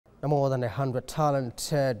More than 100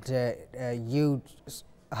 talented youths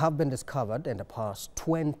have been discovered in the past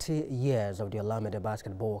 20 years of the Olumide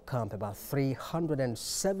basketball camp. About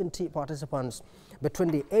 370 participants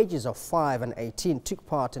between the ages of 5 and 18 took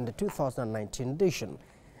part in the 2019 edition.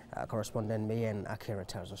 Correspondent Miyen Akira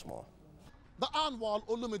tells us more. The annual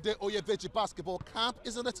Olumide Oyedeji basketball camp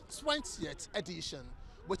is in its 20th edition,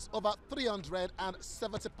 with over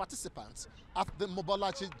 370 participants at the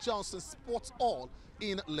Mobolaji Johnson Sports Hall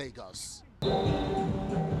in Lagos. The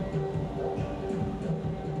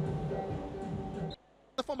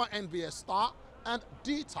former NBA star and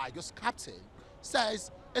D Tigers captain says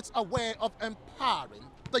it's a way of empowering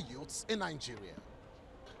the youths in Nigeria.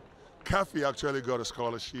 Kafi actually got a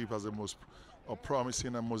scholarship as the most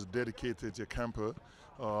promising and most dedicated camper.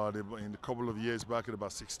 In a couple of years back, at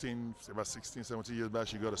about 16, 17 years back,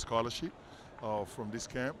 she got a scholarship from this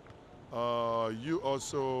camp. You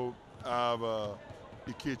also have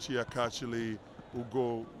Ikechi Akachili,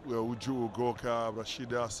 Uju Ugoka,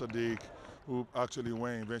 Rashida Sadiq, who actually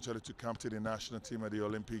went eventually to captain the national team at the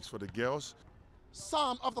Olympics for the girls.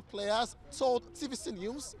 Some of the players told TVC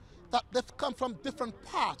News that they've come from different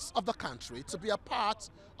parts of the country to be a part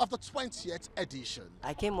of the 20th edition.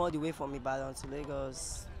 I came all the way from Ibadan to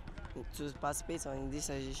Lagos to participate in this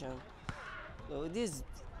edition. So this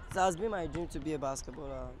has been my dream to be a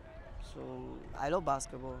basketballer. So I love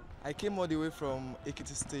basketball. I came all the way from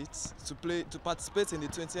Ekiti State to participate in the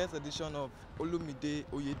 20th edition of Olumide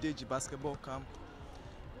Oyedeji basketball camp.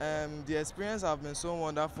 The experience has been so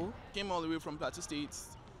wonderful. Came all the way from Plateau State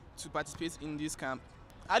to participate in this camp.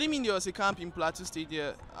 I didn't mean there was a camp in Plateau State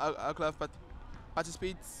there. I could have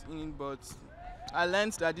participated in it, but I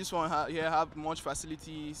learned that this one here have much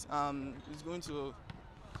facilities. It's going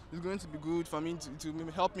to be good for me to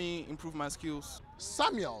help me improve my skills.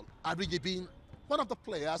 Samuel Arigibin, one of the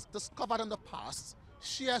players discovered in the past,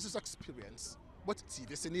 shares his experience with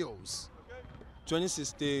TVC News.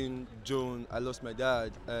 2016 June, I lost my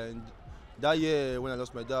dad, and that year when I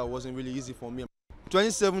lost my dad, it wasn't really easy for me.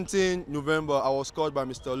 2017 November, I was called by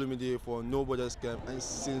Mr. Olumide for No Borders camp, and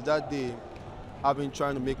since that day, I've been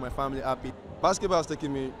trying to make my family happy. Basketball has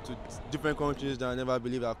taken me to different countries that I never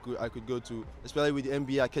believed I could go to, especially with the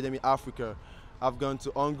NBA Academy Africa. I've gone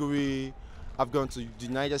to Hungary, I've gone to the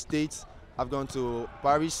United States, I've gone to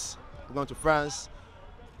Paris, I've gone to France.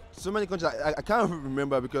 So many countries I can't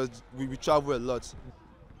remember because we travel a lot.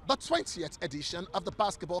 The 20th edition of the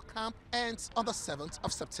basketball camp ends on the 7th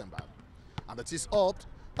of September. And it is hoped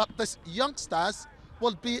that these youngsters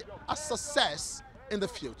will be a success in the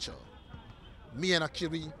future. Miyen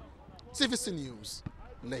Akira, TVC News,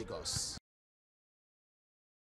 Lagos.